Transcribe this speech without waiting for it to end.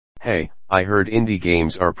Hey, I heard indie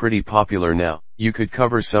games are pretty popular now. You could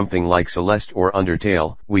cover something like Celeste or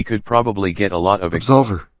Undertale. We could probably get a lot of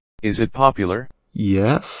Absolver. Is it popular?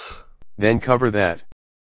 Yes? Then cover that.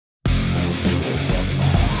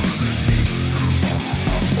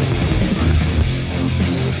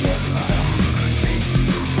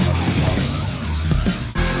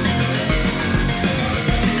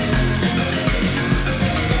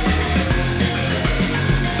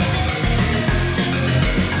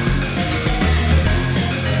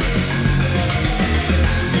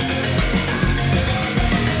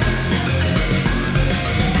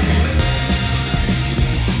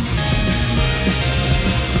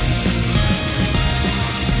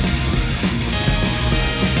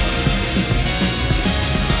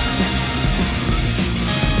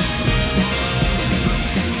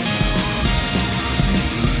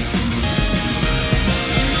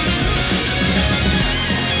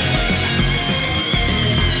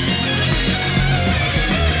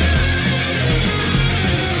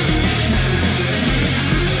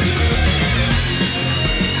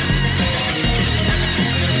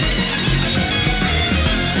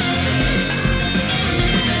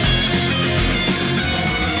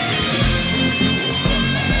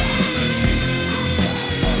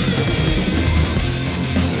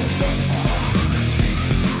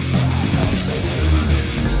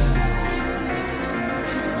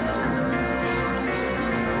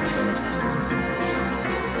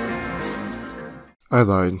 I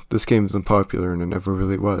lied, this game isn't popular and it never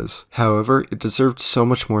really was. However, it deserved so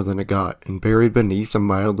much more than it got, and buried beneath a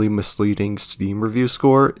mildly misleading Steam review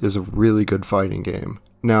score is a really good fighting game.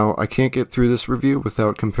 Now, I can't get through this review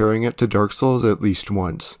without comparing it to Dark Souls at least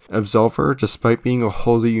once. Absolver, despite being a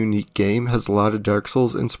wholly unique game, has a lot of Dark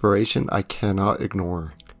Souls inspiration I cannot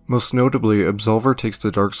ignore. Most notably, Absolver takes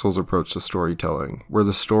the Dark Souls approach to storytelling, where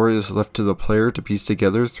the story is left to the player to piece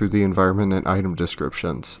together through the environment and item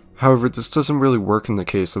descriptions. However, this doesn't really work in the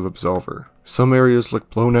case of Absolver. Some areas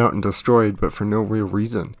look blown out and destroyed, but for no real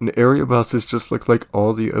reason. And area bosses just look like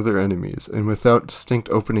all the other enemies, and without distinct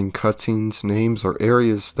opening cutscenes, names, or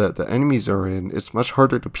areas that the enemies are in, it's much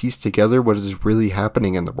harder to piece together what is really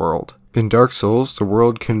happening in the world. In Dark Souls, the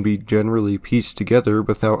world can be generally pieced together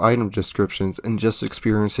without item descriptions and just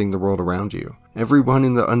experiencing the world around you. Everyone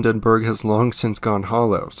in the Undead Burg has long since gone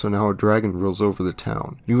hollow, so now a dragon rules over the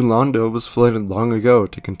town. New Londo was flooded long ago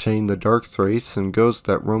to contain the Dark Thrace and ghosts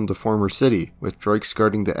that roamed the former city, with drakes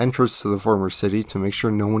guarding the entrance to the former city to make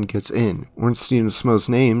sure no one gets in. Ornstein's most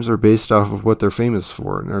names are based off of what they're famous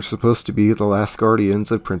for, and are supposed to be the last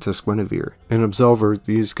guardians of Princess Guinevere. In Absolver,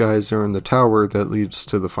 these guys are in the tower that leads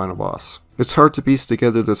to the final boss. It's hard to piece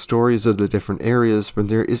together the stories of the different areas, but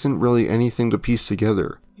there isn't really anything to piece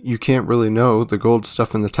together. You can't really know the gold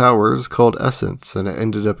stuff in the tower is called essence, and it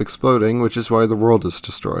ended up exploding, which is why the world is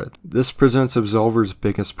destroyed. This presents Absolver's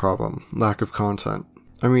biggest problem: lack of content.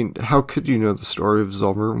 I mean, how could you know the story of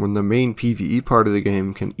Absolver when the main PvE part of the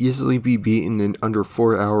game can easily be beaten in under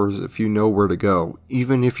 4 hours if you know where to go,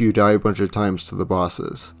 even if you die a bunch of times to the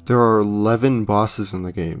bosses? There are 11 bosses in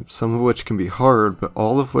the game, some of which can be hard, but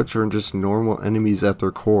all of which are just normal enemies at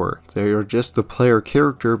their core. They are just the player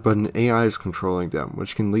character, but an AI is controlling them,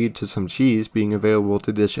 which can lead to some cheese being available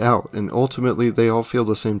to dish out, and ultimately they all feel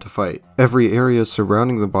the same to fight. Every area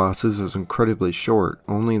surrounding the bosses is incredibly short,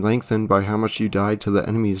 only lengthened by how much you die to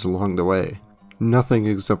the enemies along the way. Nothing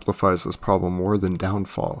exemplifies this problem more than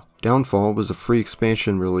Downfall. Downfall was a free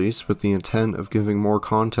expansion release with the intent of giving more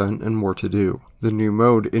content and more to do. The new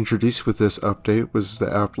mode introduced with this update was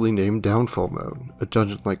the aptly named Downfall mode, a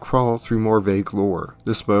dungeon-like crawl through more vague lore.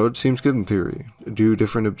 This mode seems good in theory. Do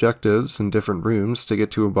different objectives in different rooms to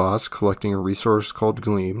get to a boss, collecting a resource called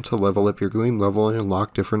Gleam to level up your Gleam level and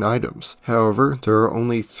unlock different items. However, there are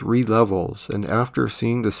only 3 levels, and after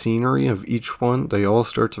seeing the scenery of each one, they all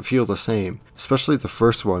start to feel the same, especially the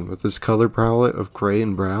first one with its color palette of gray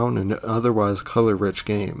and brown and an otherwise color-rich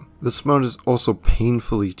game. This mode is also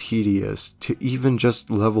painfully tedious to even just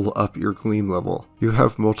level up your Gleam level. You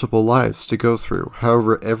have multiple lives to go through,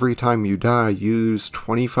 however every time you die you lose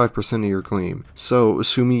 25% of your Gleam. So,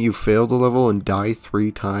 assuming you fail the level and die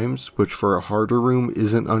 3 times, which for a harder room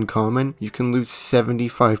isn't uncommon, you can lose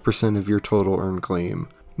 75% of your total earned Gleam.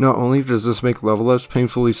 Not only does this make level ups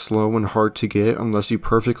painfully slow and hard to get unless you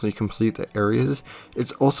perfectly complete the areas,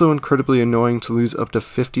 it's also incredibly annoying to lose up to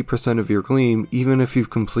 50% of your Gleam even if you've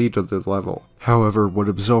completed the level. However, what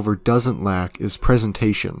Absolver doesn't lack is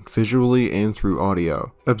presentation, visually and through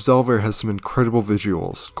audio. Absolver has some incredible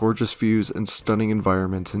visuals, gorgeous views, and stunning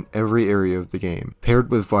environments in every area of the game.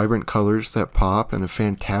 Paired with vibrant colors that pop and a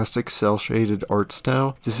fantastic cel-shaded art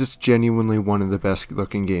style, this is genuinely one of the best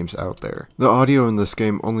looking games out there. The audio in this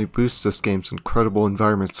game only boosts this game's incredible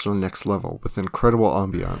environments to the next level with incredible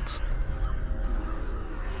ambiance.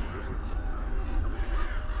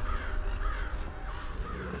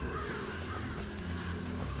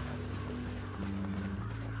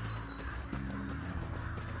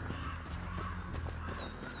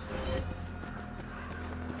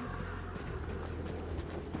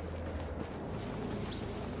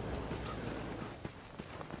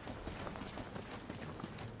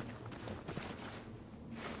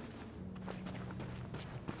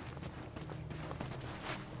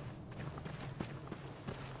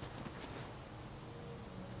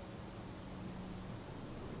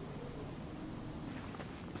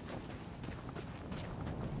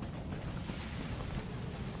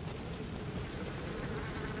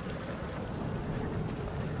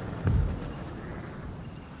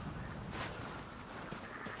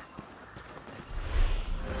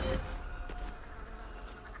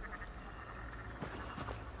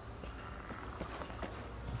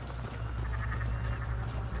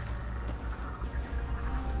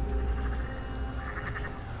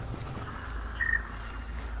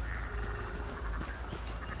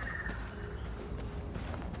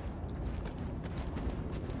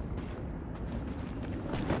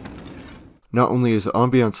 Not only is the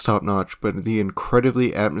ambiance top-notch, but the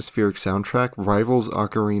incredibly atmospheric soundtrack rivals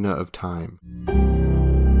Ocarina of Time.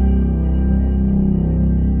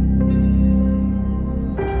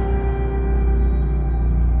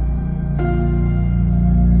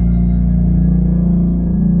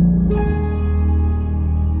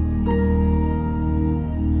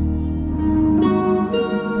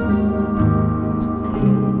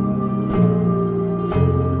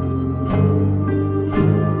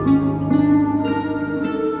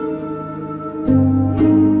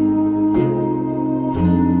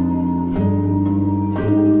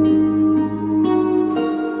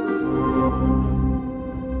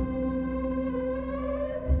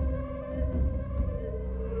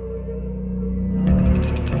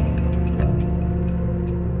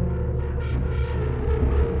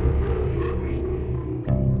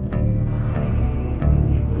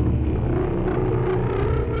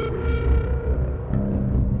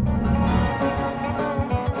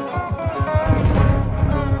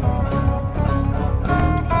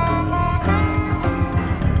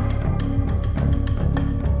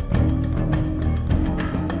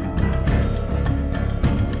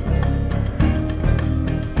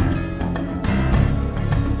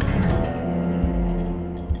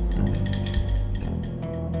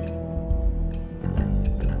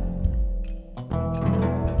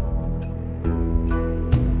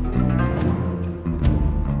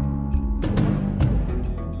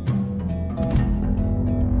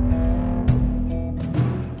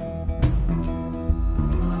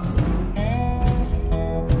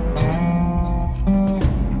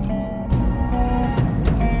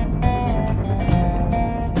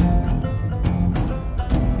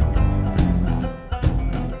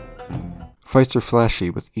 Fights are flashy,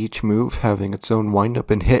 with each move having its own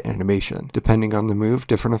wind-up and hit animation. Depending on the move,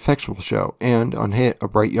 different effects will show, and on hit, a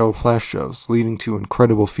bright yellow flash shows, leading to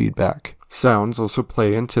incredible feedback. Sounds also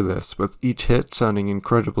play into this, with each hit sounding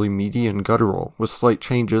incredibly meaty and guttural, with slight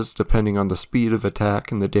changes depending on the speed of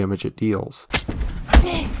attack and the damage it deals.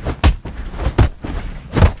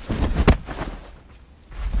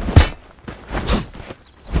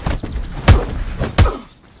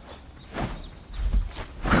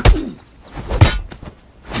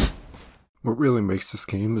 What really makes this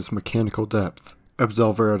game is mechanical depth.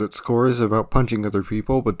 Absolver at its core is about punching other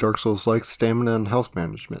people with Dark Souls-like stamina and health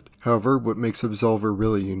management. However, what makes Absolver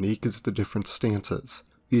really unique is the different stances.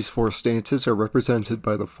 These 4 stances are represented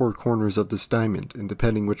by the 4 corners of this diamond, and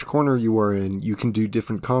depending which corner you are in, you can do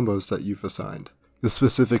different combos that you've assigned. The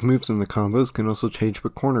specific moves in the combos can also change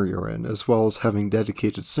what corner you're in, as well as having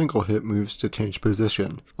dedicated single hit moves to change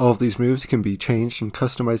position. All of these moves can be changed and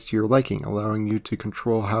customized to your liking, allowing you to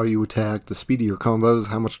control how you attack, the speed of your combos,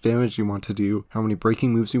 how much damage you want to do, how many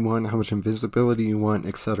breaking moves you want, how much invincibility you want,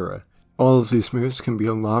 etc. All of these moves can be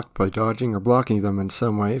unlocked by dodging or blocking them in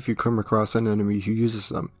some way if you come across an enemy who uses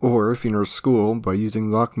them, or if you're in a school, by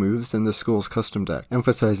using lock moves in the school's custom deck,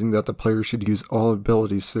 emphasizing that the player should use all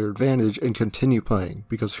abilities to their advantage and continue playing,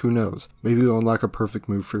 because who knows, maybe you'll unlock a perfect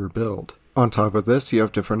move for your build. On top of this, you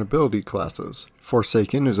have different ability classes.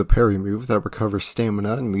 Forsaken is a parry move that recovers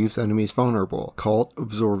stamina and leaves enemies vulnerable. Cult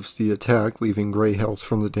absorbs the attack, leaving gray health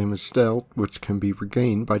from the damage dealt, which can be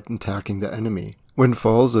regained by attacking the enemy.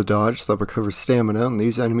 Windfall is a dodge that recovers stamina and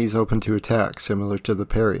leaves enemies open to attack, similar to the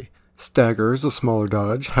parry. Stagger is a smaller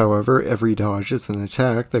dodge, however, every dodge is an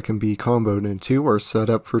attack that can be comboed into or set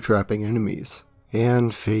up for trapping enemies.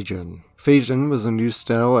 And Phagin. Phagin was a new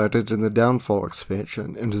style added in the Downfall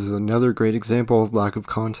expansion, and is another great example of lack of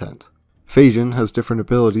content. Phagin has different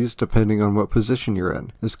abilities depending on what position you're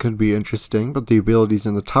in. This could be interesting, but the abilities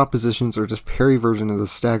in the top positions are just parry version of the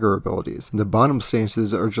stagger abilities, and the bottom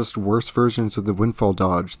stances are just worse versions of the windfall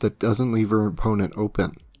dodge that doesn't leave your opponent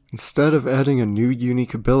open. Instead of adding a new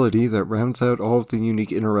unique ability that rounds out all of the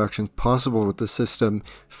unique interactions possible with the system,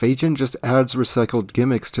 Phagin just adds recycled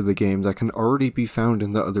gimmicks to the game that can already be found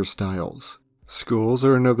in the other styles. Schools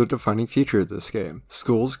are another defining feature of this game.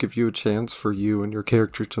 Schools give you a chance for you and your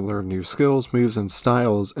character to learn new skills, moves, and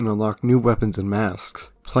styles, and unlock new weapons and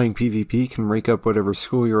masks. Playing PvP can rank up whatever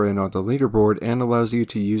school you're in on the leaderboard and allows you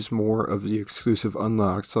to use more of the exclusive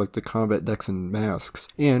unlocks like the combat decks and masks.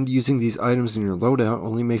 And using these items in your loadout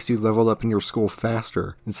only makes you level up in your school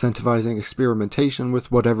faster, incentivizing experimentation with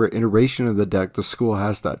whatever iteration of the deck the school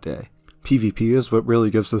has that day. PvP is what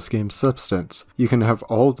really gives this game substance. You can have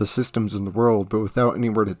all of the systems in the world, but without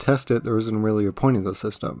anywhere to test it, there isn't really a point in the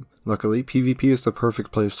system. Luckily, PvP is the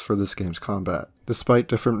perfect place for this game's combat. Despite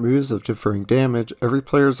different moves of differing damage, every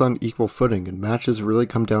player is on equal footing, and matches really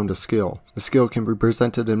come down to skill. The skill can be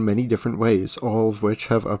presented in many different ways, all of which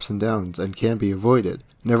have ups and downs, and can be avoided.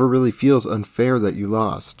 It never really feels unfair that you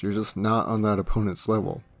lost, you're just not on that opponent's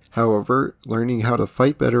level. However, learning how to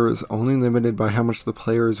fight better is only limited by how much the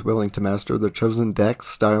player is willing to master the chosen deck,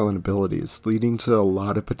 style, and abilities, leading to a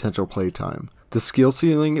lot of potential playtime. The skill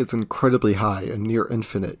ceiling is incredibly high and near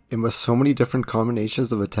infinite, and with so many different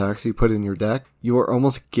combinations of attacks you put in your deck, you are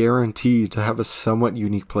almost guaranteed to have a somewhat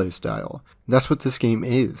unique playstyle. That's what this game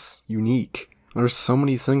is, unique. There's so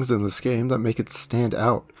many things in this game that make it stand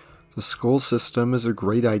out. The school system is a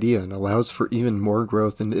great idea and allows for even more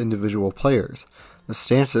growth in individual players. The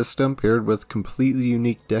stance system paired with completely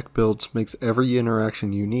unique deck builds makes every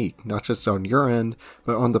interaction unique, not just on your end,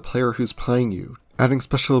 but on the player who's playing you. Adding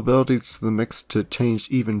special abilities to the mix to change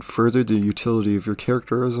even further the utility of your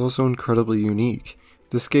character is also incredibly unique.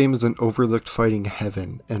 This game is an overlooked fighting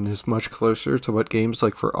heaven, and is much closer to what games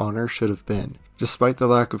like For Honor should have been. Despite the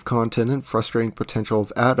lack of content and frustrating potential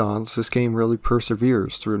of add-ons, this game really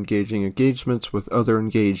perseveres through engaging engagements with other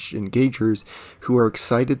engaged engagers who are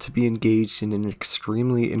excited to be engaged in an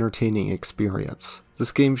extremely entertaining experience.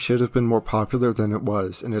 This game should have been more popular than it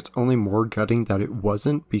was, and it's only more gutting that it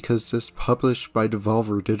wasn't because this is published by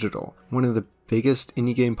Devolver Digital, one of the biggest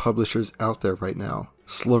indie game publishers out there right now.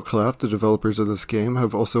 Slowclap, the developers of this game,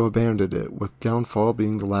 have also abandoned it, with Downfall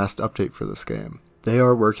being the last update for this game. They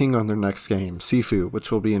are working on their next game, Sifu,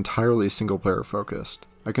 which will be entirely single-player focused.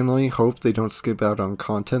 I can only hope they don't skip out on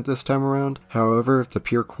content this time around. However, if the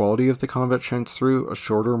pure quality of the combat shines through, a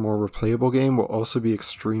shorter, more replayable game will also be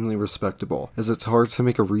extremely respectable, as it's hard to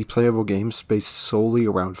make a replayable game based solely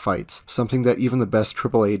around fights, something that even the best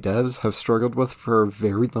AAA devs have struggled with for a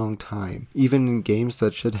very long time, even in games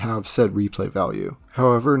that should have said replay value.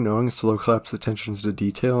 However, knowing Slowclap's attentions to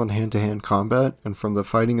detail and hand-to-hand combat, and from the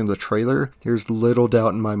fighting in the trailer, there's little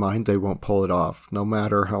doubt in my mind they won't pull it off, no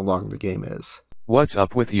matter how long the game is. What's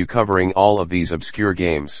up with you covering all of these obscure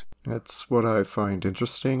games? It's what I find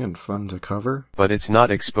interesting and fun to cover. But it's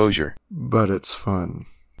not exposure. But it's fun.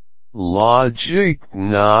 Logic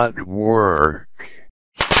not work.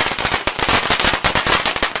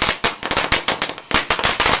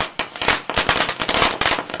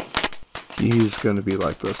 He's gonna be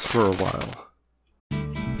like this for a while.